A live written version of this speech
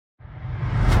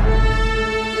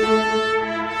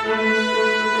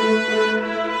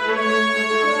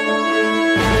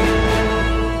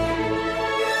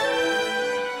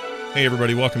Hey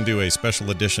everybody, welcome to a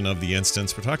special edition of The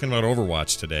Instance. We're talking about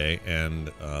Overwatch today,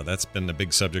 and that's been a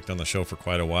big subject on the show for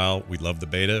quite a while. We love the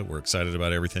beta. We're excited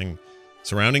about everything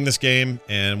surrounding this game,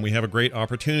 and we have a great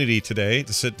opportunity today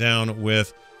to sit down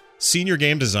with senior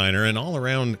game designer and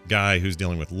all-around guy who's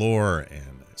dealing with lore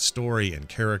and story and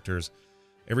characters.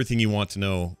 Everything you want to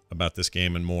know about this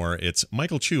game and more. It's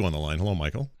Michael Chu on the line. Hello,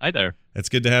 Michael. Hi there. It's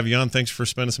good to have you on. Thanks for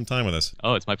spending some time with us.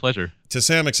 Oh, it's my pleasure. To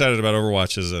say I'm excited about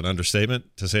Overwatch is an understatement,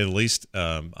 to say the least.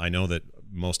 I know that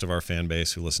most of our fan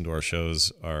base who listen to our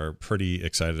shows are pretty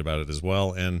excited about it as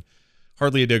well, and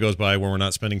hardly a day goes by where we're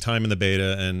not spending time in the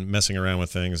beta and messing around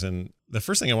with things. And the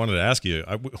first thing I wanted to ask you,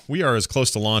 we are as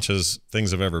close to launch as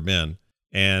things have ever been,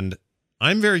 and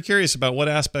I'm very curious about what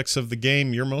aspects of the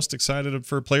game you're most excited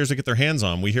for players to get their hands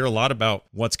on. We hear a lot about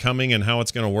what's coming and how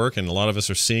it's going to work, and a lot of us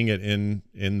are seeing it in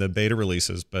the beta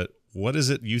releases. But what is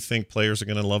it you think players are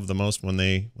going to love the most when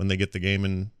they get the game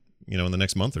in the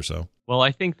next month or so? Well,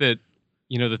 I think that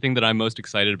the thing that I'm most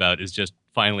excited about is just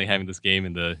finally having this game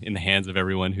in the hands of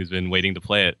everyone who's been waiting to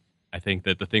play it. I think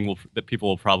that the thing that people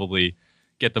will probably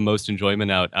get the most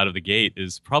enjoyment out of the gate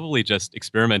is probably just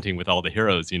experimenting with all the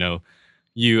heroes.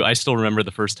 I still remember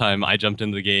the first time I jumped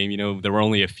into the game, there were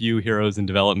only a few heroes in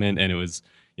development, and it was,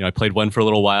 I played one for a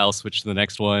little while, switched to the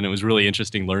next one. It was really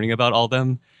interesting learning about all of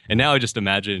them. And now I just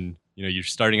imagine, you're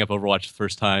starting up Overwatch the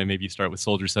first time, maybe you start with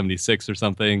Soldier 76 or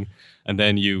something, and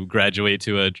then you graduate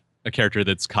to a character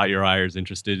that's caught your eye or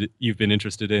you've been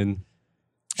interested in.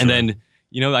 Sure. And then,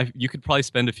 you could probably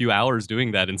spend a few hours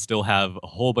doing that and still have a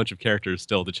whole bunch of characters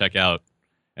still to check out.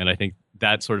 And I think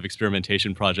that sort of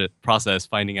experimentation process,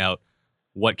 finding out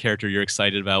what character you're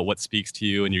excited about, what speaks to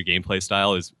you and your gameplay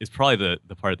style is probably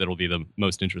the part that will be the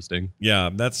most interesting. Yeah,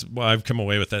 that's why I've come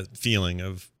away with that feeling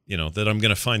of, that I'm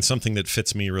going to find something that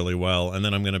fits me really well, and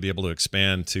then I'm going to be able to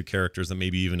expand to characters that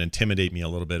maybe even intimidate me a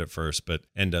little bit at first, but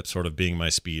end up sort of being my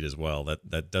speed as well.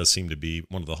 That does seem to be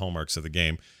one of the hallmarks of the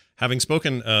game. Having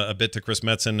spoken a bit to Chris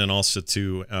Metzen and also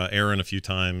to Aaron a few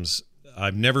times,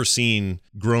 I've never seen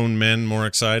grown men more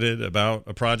excited about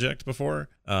a project before.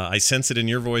 I sense it in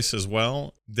your voice as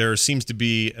well. There seems to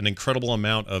be an incredible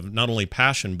amount of not only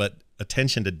passion, but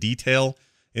attention to detail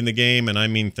in the game. And I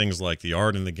mean things like the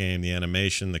art in the game, the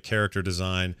animation, the character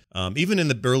design, even in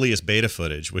the earliest beta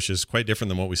footage, which is quite different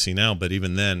than what we see now. But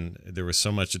even then, there was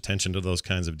so much attention to those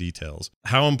kinds of details.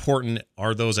 How important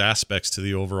are those aspects to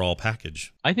the overall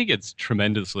package? I think it's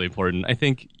tremendously important. I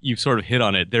think you've sort of hit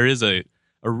on it. There is a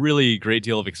really great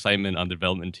deal of excitement on the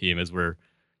development team as we're,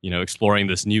 exploring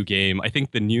this new game. I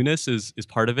think the newness is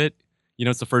part of it.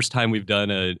 It's the first time we've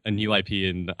done a new IP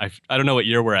in, I don't know what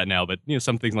year we're at now, but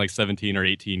something like 17 or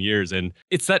 18 years. And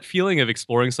it's that feeling of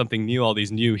exploring something new, all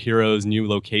these new heroes, new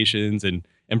locations, and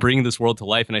bringing this world to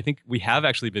life. And I think we have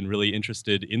actually been really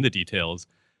interested in the details.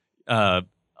 A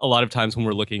lot of times when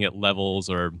we're looking at levels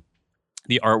or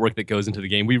the artwork that goes into the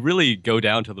game, we really go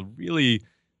down to the really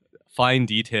fine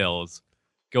details,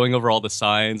 going over all the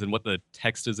signs and what the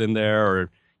text is in there, or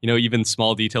even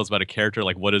small details about a character,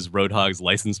 like what does Roadhog's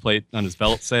license plate on his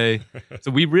belt say.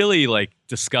 So we really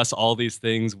discuss all these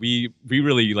things. We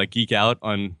really geek out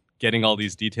on getting all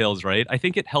these details right. I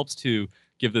think it helps to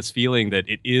give this feeling that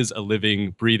it is a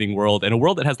living, breathing world, and a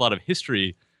world that has a lot of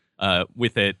history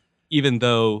with it, even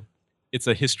though it's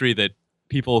a history that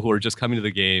people who are just coming to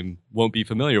the game won't be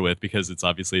familiar with, because it's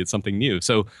something new.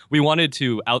 So we wanted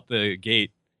to, out the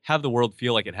gate, have the world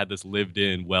feel like it had this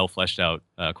lived-in, well-fleshed-out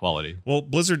quality. Well,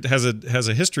 Blizzard has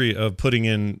a history of putting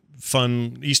in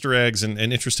fun Easter eggs and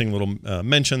interesting little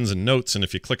mentions and notes, and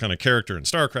if you click on a character in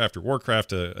StarCraft or Warcraft,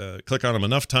 click on them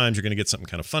enough times, you're going to get something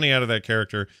kind of funny out of that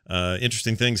character.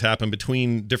 Interesting things happen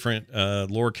between different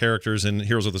lore characters in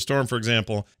Heroes of the Storm, for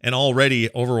example, and already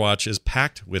Overwatch is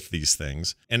packed with these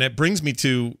things. And it brings me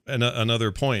to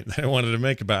another point that I wanted to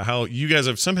make about how you guys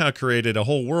have somehow created a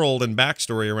whole world and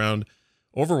backstory around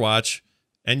Overwatch,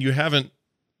 and you haven't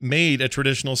made a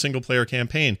traditional single-player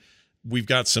campaign. We've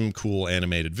got some cool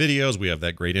animated videos. We have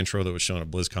that great intro that was shown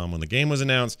at BlizzCon when the game was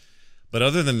announced. But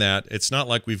other than that, it's not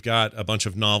like we've got a bunch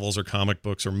of novels or comic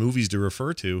books or movies to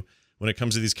refer to when it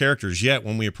comes to these characters. Yet,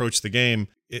 when we approach the game,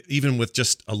 even with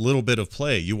just a little bit of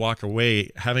play, you walk away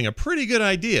having a pretty good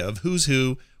idea of who's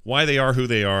who, why they are who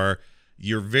they are.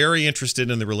 You're very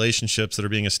interested in the relationships that are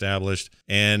being established,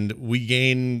 and we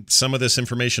gain some of this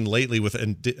information lately with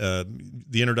the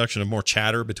introduction of more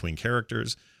chatter between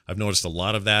characters. I've noticed a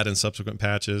lot of that in subsequent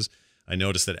patches. I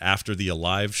noticed that after the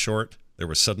Alive short, there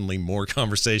was suddenly more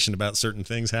conversation about certain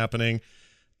things happening,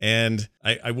 and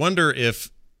I wonder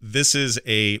if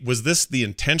was this the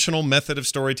intentional method of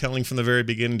storytelling from the very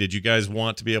beginning? Did you guys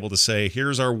want to be able to say,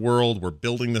 here's our world, we're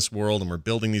building this world and we're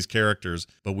building these characters,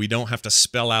 but we don't have to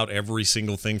spell out every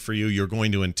single thing for you? You're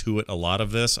going to intuit a lot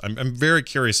of this. I'm very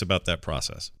curious about that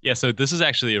process. Yeah, so this is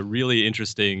actually a really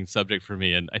interesting subject for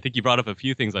me, and I think you brought up a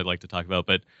few things I'd like to talk about,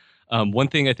 but one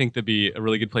thing I think that'd be a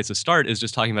really good place to start is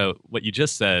just talking about what you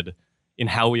just said in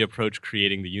how we approach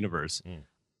creating the universe.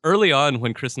 Early on,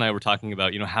 when Chris and I were talking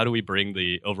about, how do we bring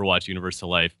the Overwatch universe to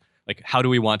life? Like, how do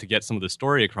we want to get some of the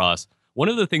story across? One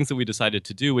of the things that we decided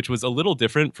to do, which was a little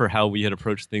different for how we had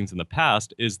approached things in the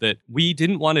past, is that we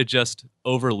didn't want to just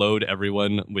overload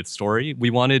everyone with story.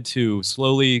 We wanted to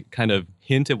slowly kind of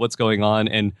hint at what's going on.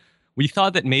 And we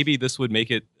thought that maybe this would make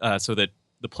it so that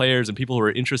the players and people who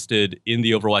are interested in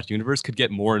the Overwatch universe could get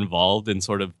more involved in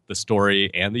sort of the story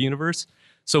and the universe.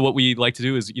 So what we like to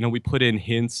do is, we put in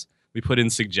hints, we put in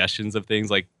suggestions of things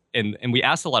like, and we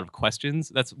asked a lot of questions.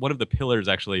 That's one of the pillars,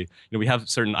 actually. We have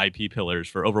certain IP pillars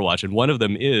for Overwatch, and one of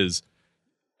them is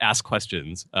ask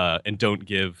questions and don't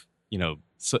give,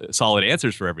 solid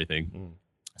answers for everything.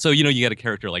 So, you get a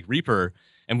character like Reaper,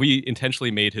 and we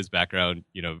intentionally made his background,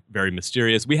 very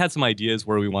mysterious. We had some ideas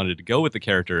where we wanted to go with the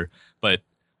character, but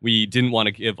we didn't want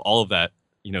to give all of that,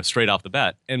 straight off the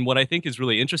bat. And what I think is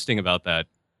really interesting about that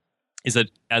is that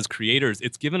as creators,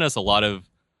 it's given us a lot of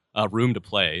room to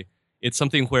play. It's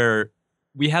something where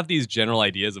we have these general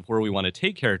ideas of where we want to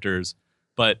take characters,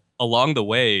 but along the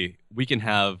way we can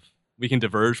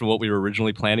diverge from what we were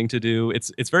originally planning to do.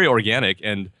 It's very organic,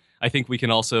 and I think we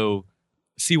can also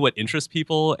see what interests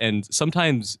people, and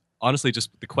sometimes honestly just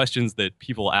the questions that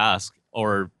people ask,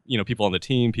 or people on the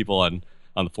team, people on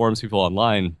the forums, people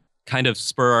online, kind of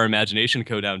spur our imagination,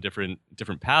 go down different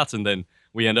paths, and then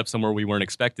we end up somewhere we weren't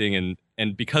expecting.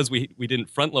 And because we didn't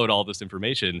front load all this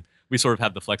information, we sort of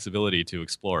have the flexibility to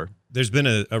explore. There's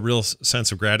been a real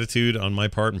sense of gratitude on my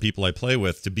part and people I play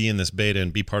with to be in this beta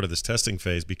and be part of this testing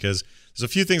phase, because there's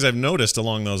a few things I've noticed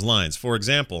along those lines. For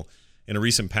example, in a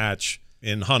recent patch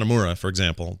in Hanamura, for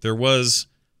example, there was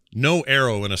no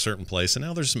arrow in a certain place, and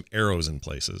now there's some arrows in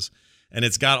places. And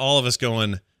it's got all of us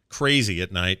going crazy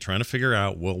at night trying to figure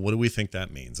out, well, what do we think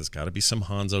that means? It's got to be some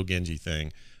Hanzo Genji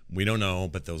thing. We don't know,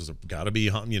 but those have got to be,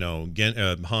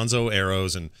 Hanzo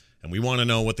arrows, and we want to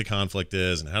know what the conflict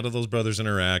is and how do those brothers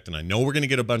interact. And I know we're going to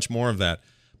get a bunch more of that,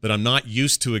 but I'm not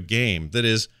used to a game that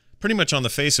is pretty much on the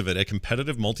face of it, a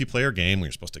competitive multiplayer game where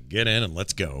you're supposed to get in and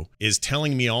let's go, is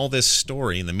telling me all this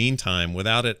story in the meantime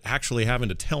without it actually having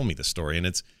to tell me the story. And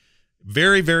it's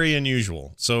very, very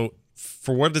unusual. So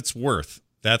for what it's worth,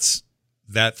 that's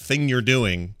that thing you're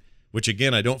doing, which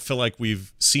again, I don't feel like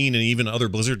we've seen in even other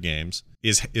Blizzard games,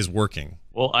 is working.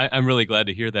 Well, I'm really glad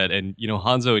to hear that. And,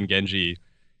 Hanzo and Genji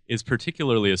is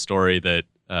particularly a story that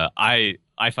I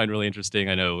find really interesting.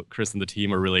 I know Chris and the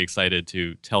team are really excited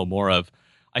to tell more of.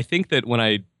 I think that when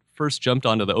I first jumped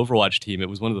onto the Overwatch team, it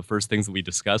was one of the first things that we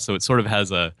discussed. So it sort of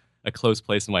has a close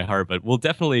place in my heart, but we'll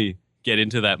definitely get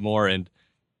into that more. And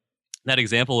that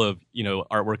example of,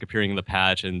 artwork appearing in the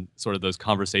patch and sort of those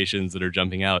conversations that are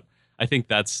jumping out, I think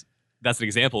that's an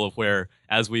example of where,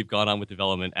 as we've gone on with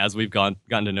development, as we've gotten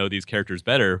to know these characters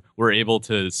better, we're able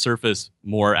to surface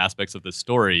more aspects of the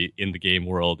story in the game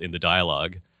world, in the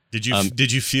dialogue. Did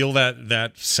you feel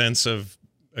that sense of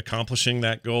accomplishing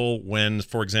that goal when,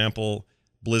 for example,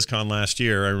 BlizzCon last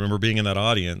year, I remember being in that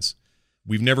audience.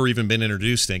 We've never even been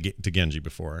introduced to Genji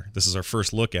before. This is our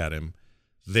first look at him.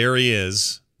 There he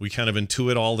is. We kind of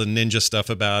intuit all the ninja stuff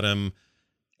about him,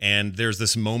 and there's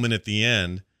this moment at the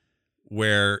end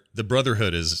where the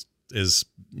brotherhood is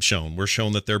shown. We're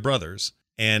shown that they're brothers.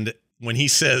 And when he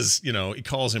says, he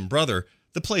calls him brother,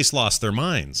 the place lost their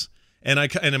minds. And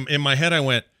in my head, I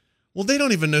went, well, they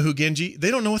don't even know who Genji, they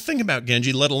don't know a thing about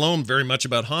Genji, let alone very much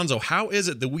about Hanzo. How is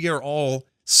it that we are all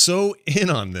so in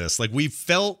on this? Like, we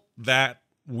felt that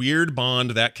weird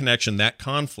bond, that connection, that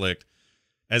conflict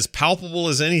as palpable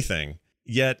as anything,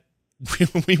 yet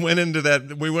we went into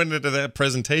that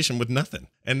presentation with nothing,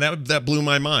 and that blew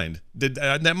my mind.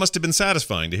 That must have been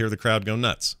satisfying to hear the crowd go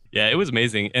nuts. Yeah, it was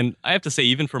amazing. And I have to say,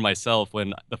 even for myself,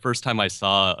 when the first time I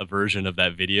saw a version of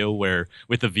that video where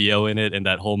with the VO in it and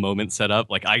that whole moment set up,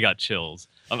 like, I got chills.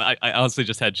 I honestly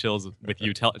just had chills with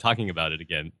you talking about it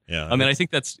again. Yeah, I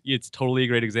think it's totally a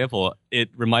great example.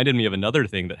 It reminded me of another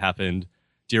thing that happened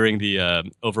during the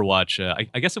Overwatch.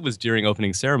 I guess it was during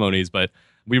opening ceremonies, but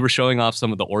we were showing off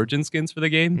some of the origin skins for the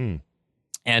game.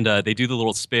 And they do the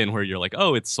little spin where you're like,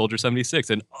 oh, it's Soldier 76,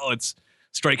 and oh, it's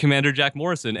Strike Commander Jack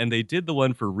Morrison. And they did the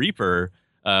one for Reaper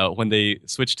when they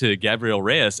switched to Gabriel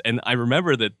Reyes. And I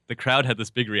remember that the crowd had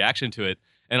this big reaction to it.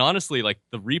 And honestly, like,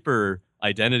 the Reaper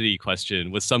identity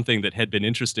question was something that had been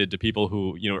interested to people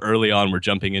who, early on were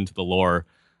jumping into the lore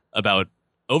about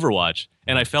Overwatch.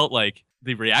 And I felt like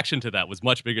the reaction to that was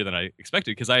much bigger than I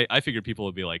expected, because I figured people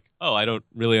would be like, oh, I don't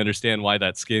really understand why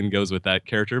that skin goes with that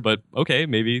character, but okay,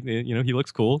 maybe, he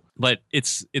looks cool. But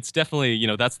it's definitely,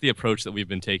 that's the approach that we've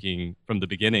been taking from the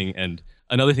beginning. And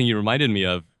another thing you reminded me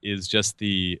of is just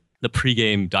the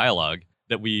pregame dialogue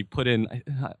that we put in.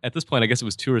 At this point, I guess it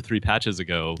was 2 or 3 patches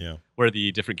ago, where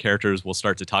the different characters will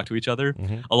start to talk to each other.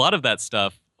 Mm-hmm. A lot of that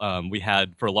stuff we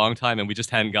had for a long time, and we just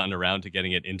hadn't gotten around to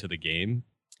getting it into the game.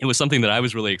 It was something that I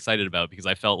was really excited about, because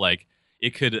I felt like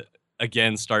it could,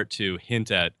 again, start to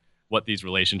hint at what these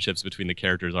relationships between the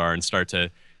characters are and start to,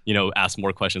 ask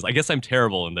more questions. I guess I'm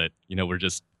terrible in that, we're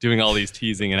just doing all these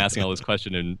teasing and asking all this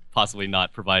question and possibly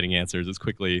not providing answers as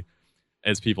quickly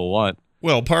as people want.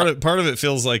 Well, part of it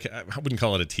feels like, I wouldn't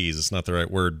call it a tease, it's not the right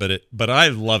word, but I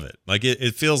love it. Like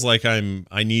it feels like I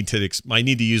need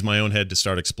to use my own head to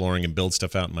start exploring and build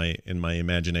stuff out in my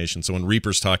imagination. So when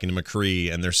Reaper's talking to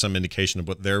McCree and there's some indication of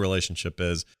what their relationship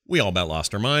is, we all about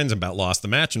lost our minds and about lost the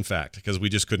match, in fact, because we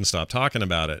just couldn't stop talking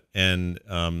about it. And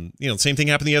the same thing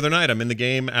happened the other night. I'm in the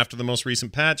game after the most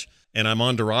recent patch, and I'm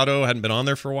on Dorado, hadn't been on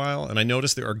there for a while, and I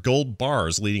noticed there are gold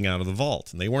bars leading out of the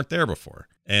vault, and they weren't there before.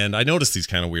 And I noticed these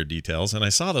kind of weird details, and I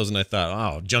saw those, and I thought,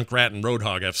 oh, Junkrat and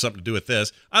Roadhog have something to do with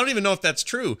this. I don't even know if that's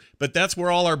true, but that's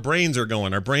where all our brains are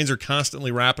going. Our brains are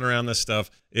constantly wrapping around this stuff.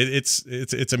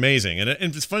 It's amazing. And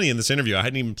it's funny, in this interview, I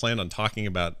hadn't even planned on talking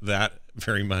about that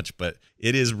very much, but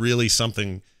it is really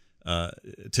something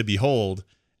to behold,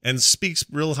 and speaks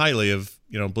real highly of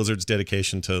Blizzard's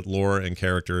dedication to lore and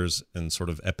characters and sort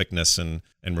of epicness and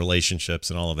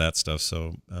relationships and all of that stuff.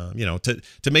 So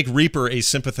to make Reaper a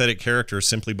sympathetic character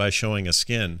simply by showing a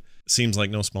skin seems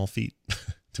like no small feat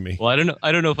to me. Well,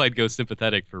 I don't know if I'd go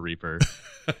sympathetic for Reaper.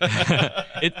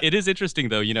 It is interesting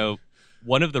though.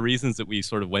 One of the reasons that we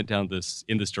sort of went down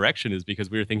in this direction is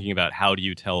because we were thinking about, how do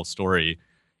you tell a story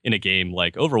in a game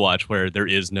like Overwatch where there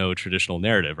is no traditional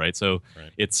narrative, right? So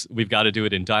we've got to do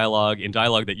it in dialogue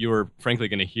that you are frankly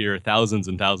going to hear thousands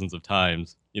and thousands of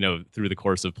times, through the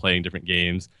course of playing different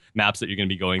games, maps that you're going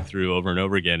to be going through over and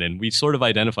over again. And we sort of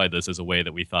identified this as a way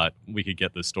that we thought we could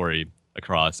get this story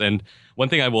across. And one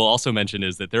thing I will also mention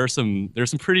is that there are some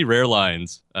pretty rare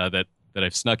lines that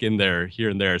I've snuck in there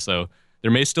here and there. So there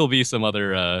may still be some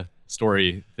other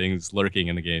story things lurking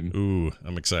in the game. Ooh,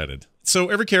 I'm excited. So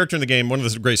every character in the game, one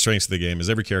of the great strengths of the game is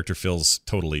every character feels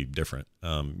totally different,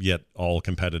 yet all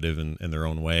competitive in their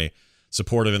own way,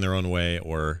 supportive in their own way,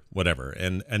 or whatever.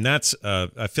 And that's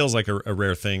it feels like a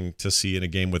rare thing to see in a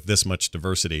game with this much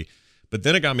diversity. But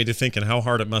then it got me to thinking how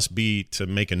hard it must be to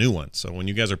make a new one. So when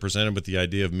you guys are presented with the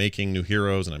idea of making new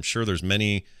heroes, and I'm sure there's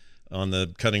many on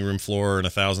the cutting room floor and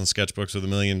 1,000 sketchbooks with a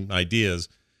million ideas,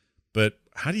 but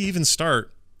how do you even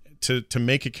start to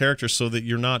make a character so that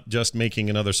you're not just making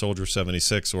another Soldier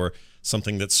 76 or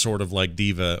something that's sort of like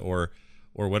Diva or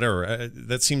whatever?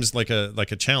 That seems like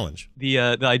a challenge. The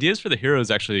ideas for the heroes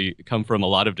actually come from a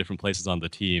lot of different places on the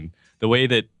team. The way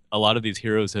that a lot of these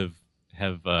heroes have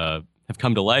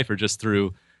come to life are just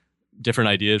through different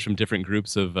ideas from different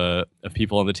groups of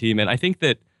people on the team. And I think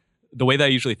that the way that I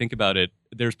usually think about it,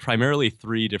 there's primarily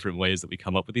 3 different ways that we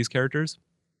come up with these characters.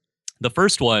 The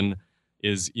first one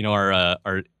is,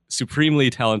 our supremely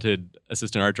talented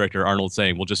assistant art director Arnold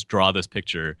saying, we'll just draw this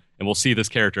picture and we'll see this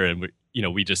character, and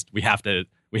we have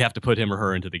to put him or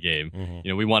her into the game.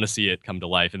 Mm-hmm. We want to see it come to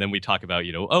life, and then we talk about,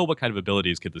 what kind of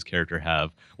abilities could this character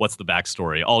have? What's the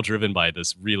backstory? All driven by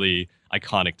this really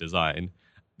iconic design.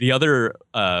 The other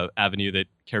avenue that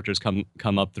characters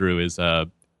come up through is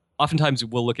oftentimes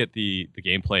we'll look at the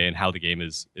gameplay and how the game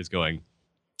is going.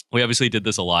 We obviously did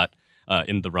this a lot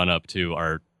in the run up to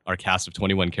our cast of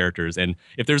 21 characters. And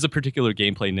if there's a particular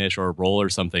gameplay niche or a role or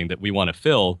something that we want to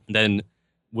fill, then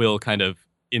we'll kind of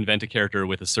invent a character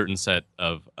with a certain set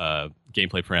of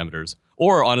gameplay parameters.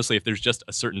 Or honestly, if there's just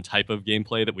a certain type of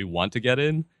gameplay that we want to get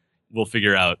in, we'll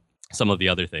figure out some of the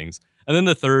other things. And then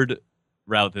the third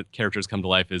route that characters come to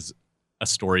life is a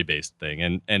story-based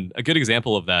thing. And a good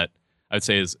example of that, I would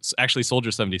say, is actually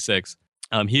Soldier 76.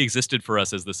 He existed for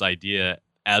us as this idea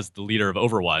as the leader of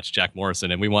Overwatch, Jack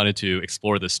Morrison, and we wanted to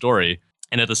explore this story.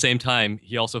 And at the same time,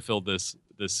 he also filled this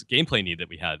gameplay need that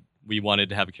we had. We wanted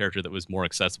to have a character that was more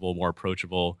accessible, more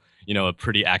approachable, a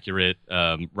pretty accurate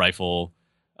rifle,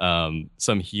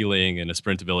 some healing and a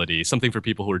sprint ability, something for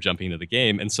people who are jumping into the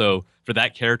game. And so for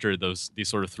that character, these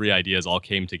sort of 3 ideas all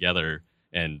came together,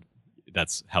 and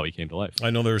that's how he came to life. I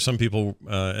know there were some people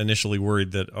initially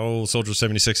worried that, Soldier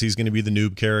 76, he's going to be the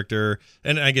noob character.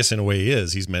 And I guess in a way he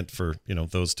is. He's meant for,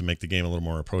 those to make the game a little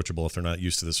more approachable if they're not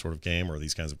used to this sort of game or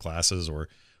these kinds of classes or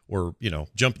or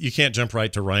you can't jump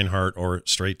right to Reinhardt or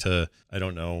straight to, I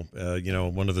don't know,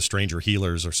 one of the stranger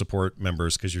healers or support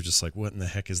members, because you're just like, what in the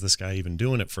heck is this guy even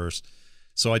doing at first?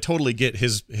 So I totally get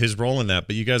his role in that,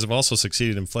 but you guys have also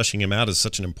succeeded in fleshing him out as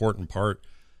such an important part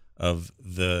of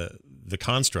the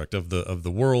construct of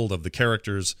the world, of the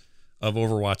characters, of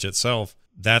Overwatch itself.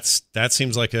 That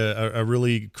seems like a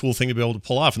really cool thing to be able to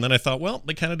pull off. And then I thought, well,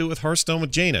 they kind of do it with Hearthstone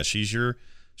with Jaina.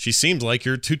 She seems like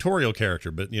your tutorial character,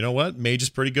 but you know what? Mage is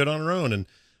pretty good on her own, and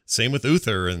same with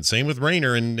Uther, and same with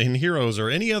Raynor in Heroes or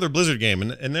any other Blizzard game.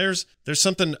 And there's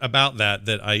something about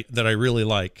that I really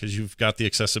like, because you've got the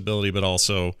accessibility, but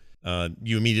also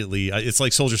you immediately, it's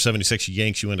like Soldier 76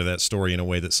 yanks you into that story in a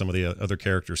way that some of the other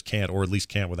characters can't, or at least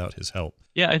can't without his help.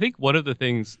 Yeah, I think one of the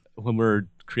things when we're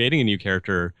creating a new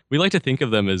character, we like to think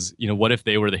of them as, what if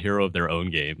they were the hero of their own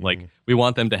game? Like, we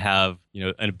want them to have,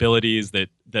 abilities that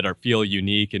feel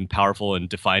unique and powerful and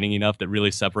defining enough that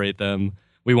really separate them.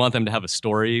 We want them to have a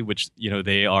story which,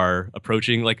 they are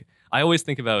approaching. Like, I always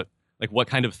think about, like, what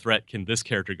kind of threat can this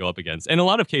character go up against? And in a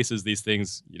lot of cases, these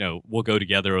things, will go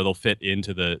together or they'll fit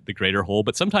into the greater whole.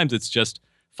 But sometimes it's just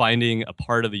finding a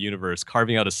part of the universe,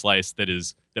 carving out a slice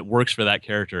that works for that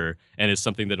character and is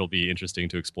something that'll be interesting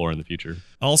to explore in the future.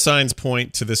 All signs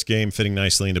point to this game fitting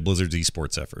nicely into Blizzard's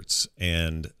esports efforts,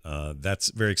 and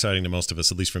that's very exciting to most of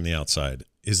us, at least from the outside.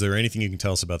 Is there anything you can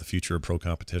tell us about the future of pro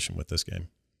competition with this game?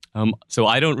 So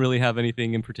I don't really have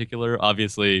anything in particular.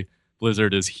 Obviously,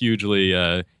 Blizzard is hugely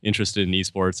interested in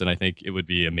esports, and I think it would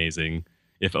be amazing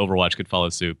if Overwatch could follow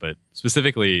suit. But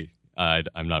specifically,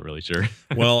 I'm not really sure.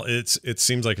 Well, it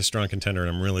seems like a strong contender,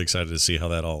 and I'm really excited to see how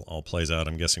that all plays out.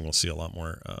 I'm guessing we'll see a lot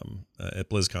more at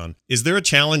BlizzCon. Is there a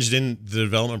challenge in the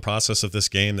development process of this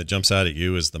game that jumps out at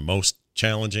you as the most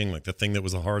challenging, like the thing that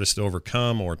was the hardest to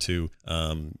overcome or to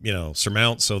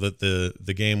surmount, so that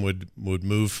the game would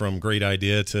move from great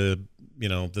idea to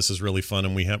this is really fun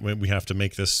and we have to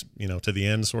make this to the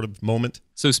end sort of moment?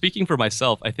 So speaking for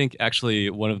myself, I think actually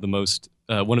one of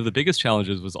the biggest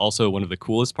challenges was also one of the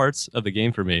coolest parts of the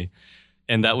game for me.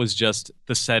 And that was just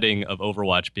the setting of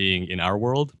Overwatch being in our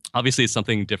world. Obviously, it's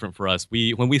something different for us.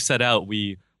 When we set out,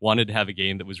 we wanted to have a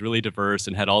game that was really diverse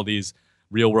and had all these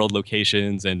real world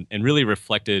locations and really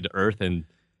reflected Earth and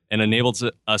enabled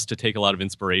us to take a lot of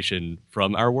inspiration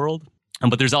from our world.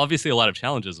 But there's obviously a lot of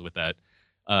challenges with that.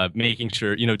 Making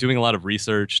sure, doing a lot of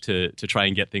research to try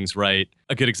and get things right.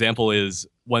 A good example is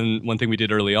one thing we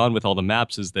did early on with all the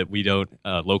maps is that we don't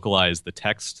localize the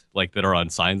text like that are on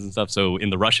signs and stuff. So in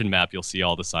the Russian map, you'll see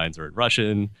all the signs are in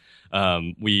Russian.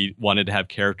 We wanted to have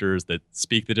characters that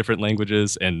speak the different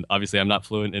languages, and obviously I'm not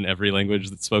fluent in every language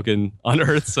that's spoken on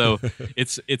Earth. So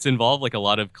it's involved like a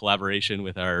lot of collaboration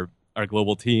with our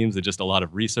global teams and just a lot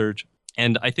of research.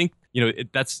 And I think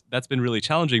that's been really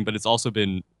challenging, but it's also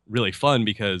been really fun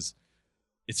because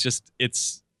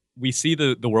we see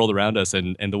the world around us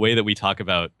and the way that we talk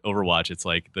about Overwatch. It's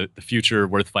like the future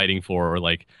worth fighting for, or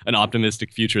like an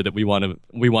optimistic future that we want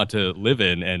to live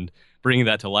in, and bringing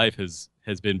that to life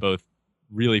has been both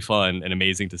really fun and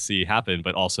amazing to see happen,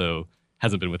 but also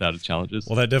hasn't been without its challenges.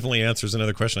 Well, that definitely answers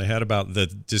another question I had about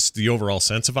just the overall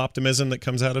sense of optimism that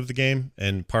comes out of the game.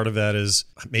 And part of that is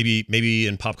maybe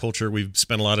in pop culture, we've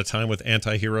spent a lot of time with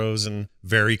anti-heroes and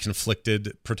very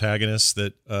conflicted protagonists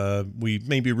that we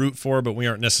maybe root for, but we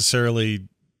aren't necessarily,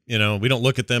 we don't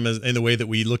look at them as in the way that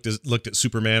we looked at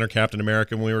Superman or Captain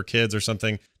America when we were kids or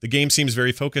something. The game seems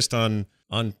very focused on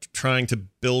trying to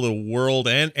build a world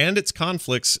and its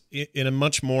conflicts in a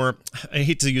much more, I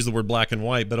hate to use the word black and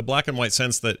white, but a black and white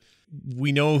sense that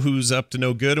we know who's up to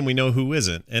no good and we know who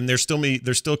isn't. And there's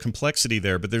still complexity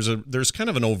there, but there's kind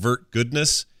of an overt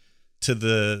goodness to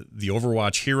the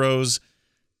Overwatch heroes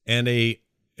and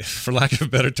for lack of a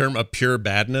better term, a pure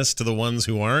badness to the ones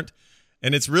who aren't.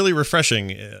 And it's really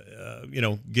refreshing,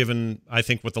 given I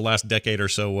think what the last decade or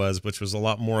so was, which was a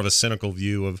lot more of a cynical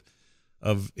view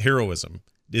of heroism.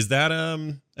 Is that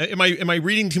am I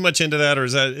reading too much into that, or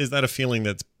is that a feeling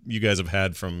that you guys have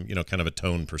had from kind of a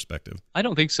tone perspective? I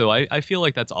don't think so. I feel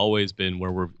like that's always been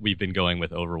where we've been going with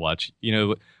Overwatch.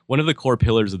 One of the core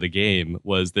pillars of the game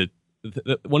was that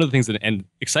one of the things that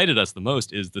excited us the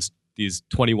most is these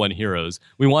 21 heroes.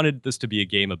 We wanted this to be a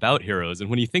game about heroes, and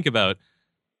when you think about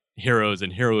heroes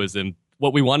and heroism,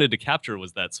 what we wanted to capture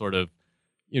was that sort of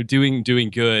doing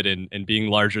good and being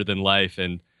larger than life.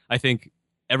 And I think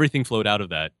everything flowed out of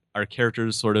that. Our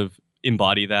characters sort of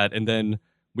embody that, and then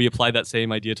we applied that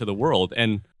same idea to the world.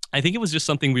 And I think it was just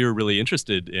something we were really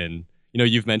interested in.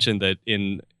 You've mentioned that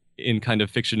in kind of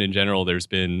fiction in general, there's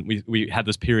been we had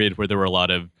this period where there were a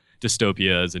lot of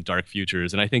dystopias and dark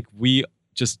futures, and I think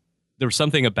there was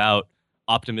something about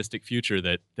optimistic future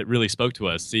that really spoke to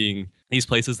us, seeing these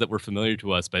places that were familiar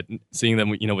to us, but seeing them,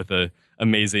 with the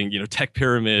amazing, tech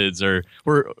pyramids, or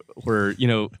where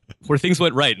things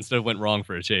went right instead of went wrong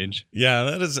for a change.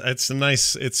 Yeah, it's a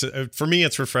nice. It's for me,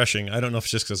 it's refreshing. I don't know if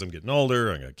it's just because I'm getting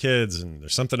older, I got kids, and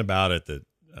there's something about it that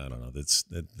I don't know.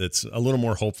 That's a little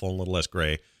more hopeful and a little less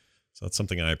gray. So that's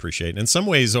something I appreciate. And in some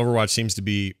ways, Overwatch seems to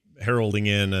be heralding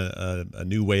in a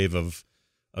new wave of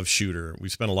shooter.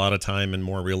 We've spent a lot of time in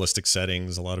more realistic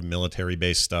settings, a lot of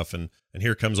military-based stuff, and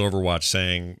here comes Overwatch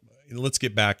saying, let's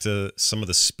get back to some of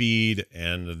the speed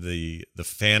and the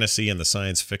fantasy and the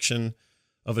science fiction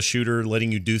of a shooter,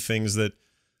 letting you do things that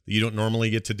you don't normally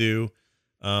get to do.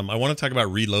 I want to talk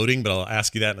about reloading, but I'll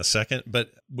ask you that in a second.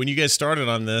 But when you guys started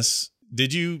on this,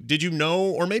 did you know,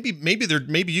 or maybe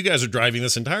you guys are driving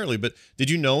this entirely, but did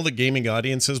you know that gaming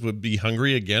audiences would be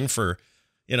hungry again for,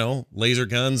 laser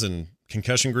guns and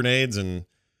concussion grenades and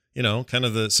kind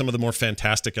of some of the more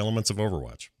fantastic elements of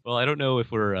Overwatch? Well, I don't know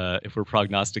if we're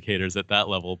prognosticators at that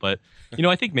level, but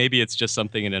I think maybe it's just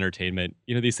something in entertainment.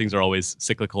 These things are always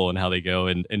cyclical in how they go,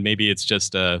 and maybe it's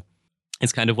just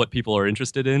it's kind of what people are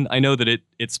interested in. I know that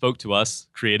it spoke to us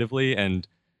creatively, and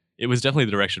it was definitely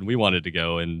the direction we wanted to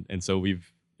go, and so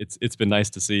it's been nice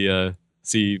to see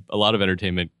a lot of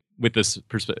entertainment with this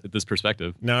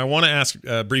perspective. Now, I want to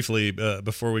ask briefly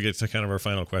before we get to kind of our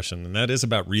final question, and that is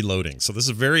about reloading. So this is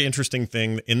a very interesting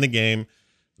thing in the game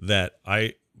that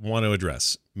I want to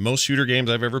address. Most shooter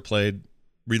games I've ever played,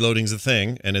 reloading's a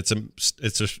thing, and it's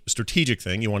a strategic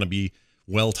thing. You want to be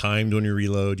well-timed when you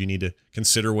reload. You need to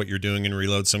consider what you're doing in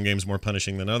reload. Some games more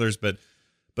punishing than others, but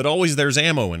always there's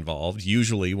ammo involved,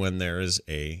 usually when there is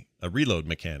a reload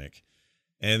mechanic.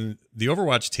 And the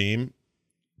Overwatch team,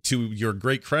 to your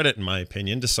great credit, in my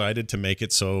opinion, decided to make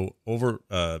it so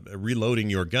reloading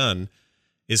your gun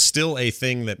is still a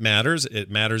thing that matters. It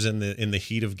matters in the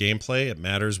heat of gameplay. It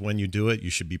matters when you do it. You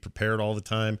should be prepared all the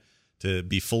time to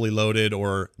be fully loaded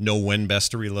or know when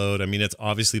best to reload. I mean, it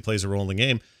obviously plays a role in the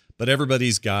game, but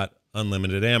everybody's got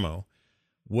unlimited ammo.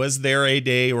 Was there a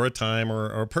day or a time or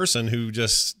a person who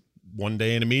just one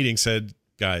day in a meeting said,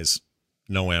 guys,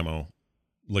 no ammo.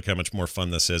 Look how much more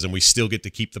fun this is, and we still get to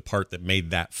keep the part that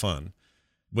made that fun.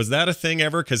 Was that a thing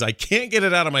ever? Because I can't get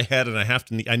it out of my head, and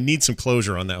I need some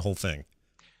closure on that whole thing.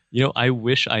 I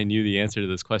wish I knew the answer to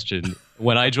this question.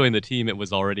 When I joined the team, it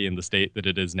was already in the state that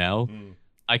it is now.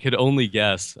 I could only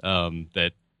guess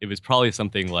that it was probably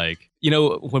something like,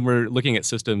 when we're looking at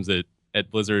systems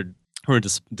at Blizzard from a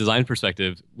design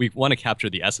perspective, we want to capture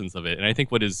the essence of it. And I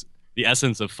think what is the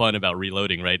essence of fun about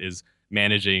reloading, right, is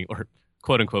managing, or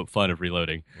quote unquote fun of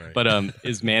reloading, right. But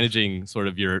is managing sort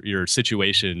of your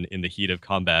situation in the heat of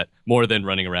combat more than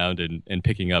running around and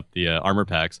picking up the armor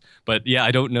packs. But yeah,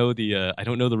 I don't know the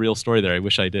real story there. I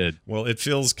wish I did. Well, it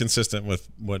feels consistent with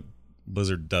what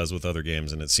Blizzard does with other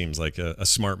games, and it seems like a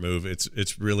smart move.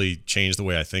 It's really changed the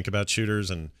way I think about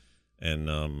shooters, and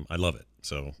I love it.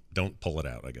 So don't pull it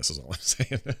out, I guess is all I'm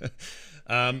saying.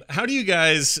 How do you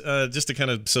guys, just to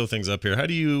kind of sew things up here, how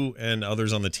do you and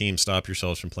others on the team stop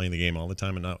yourselves from playing the game all the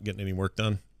time and not getting any work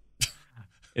done?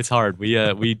 It's hard.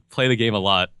 We play the game a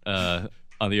lot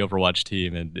on the Overwatch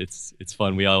team, and it's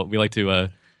fun. We like to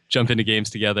jump into games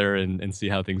together and see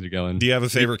how things are going. Do you have a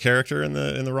favorite character in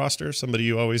the roster? Somebody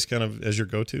you always kind of as your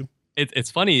go-to?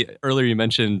 It's funny, earlier you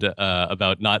mentioned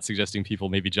about not suggesting people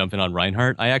maybe jump in on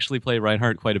Reinhardt. I actually play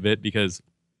Reinhardt quite a bit because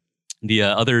the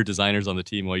other designers on the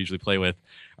team who I usually play with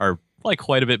are like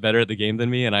quite a bit better at the game than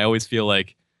me, and I always feel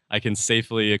like I can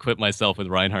safely equip myself with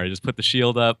Reinhardt. I just put the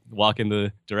shield up, walk in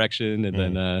the direction, and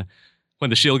then when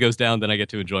the shield goes down, then I get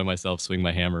to enjoy myself, swing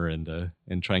my hammer, and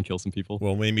try and kill some people.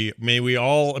 Well, may we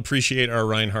all appreciate our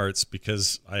Reinhardts,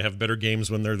 because I have better games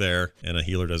when they're there, and a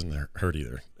healer doesn't hurt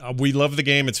either. We love the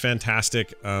game. It's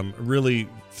fantastic. Really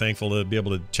thankful to be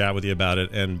able to chat with you about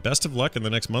it, and best of luck in the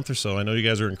next month or so. I know you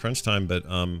guys are in crunch time, but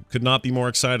could not be more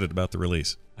excited about the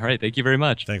release. All right. Thank you very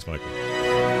much. Thanks, Michael.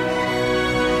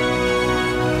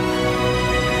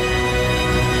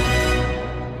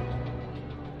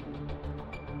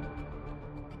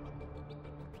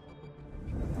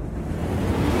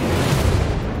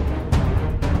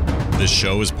 This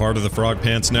show is part of the Frog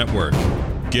Pants Network.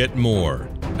 Get more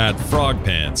at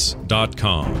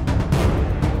frogpants.com.